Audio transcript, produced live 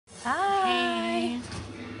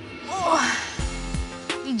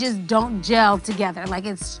just don't gel together. Like,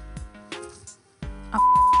 it's a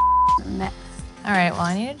mess. All right, well,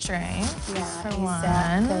 I need a drink. Yeah, for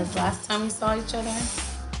one. because last time we saw each other,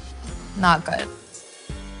 not good.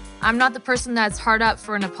 I'm not the person that's hard up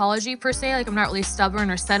for an apology per se. Like, I'm not really stubborn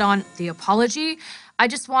or set on the apology. I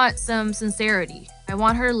just want some sincerity. I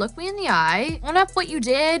want her to look me in the eye, own up what you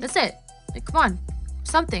did. That's it. Like, come on,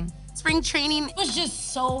 something. spring training was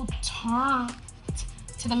just so turned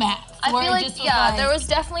to the max. I feel like, yeah, there was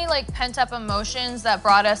definitely like pent up emotions that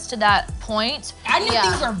brought us to that point. I knew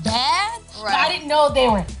things were bad, but I didn't know they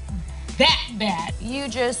were that bad. You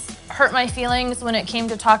just hurt my feelings when it came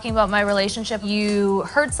to talking about my relationship. You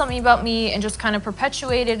heard something about me and just kind of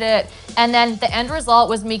perpetuated it. And then the end result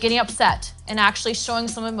was me getting upset and actually showing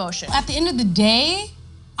some emotion. At the end of the day,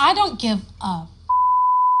 I don't give a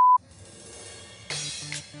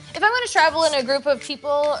If I'm going to travel in a group of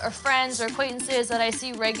people or friends or acquaintances that I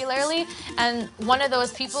see regularly, and one of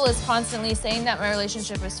those people is constantly saying that my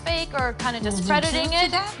relationship is fake or kind of discrediting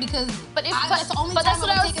it, because that's the only time what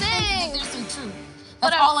I was saying. There's some truth.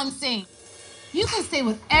 That's all I'm saying. You can say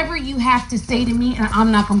whatever you have to say to me, and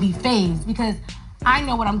I'm not going to be fazed because I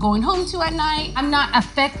know what I'm going home to at night. I'm not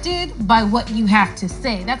affected by what you have to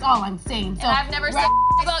say. That's all I'm saying. So and I've never said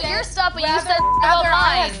about your stuff, but you said about mine.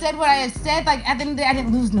 I have said what I have said. Like, at the end of the day, I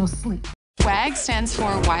didn't lose no sleep. WAGS stands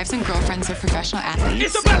for Wives and Girlfriends of Professional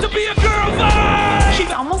Athletes. It's about to be a girl fight!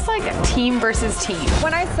 It's almost like a team versus team.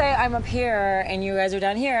 When I say I'm up here and you guys are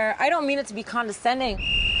down here, I don't mean it to be condescending.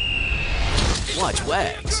 Watch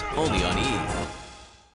WAGS, only on E!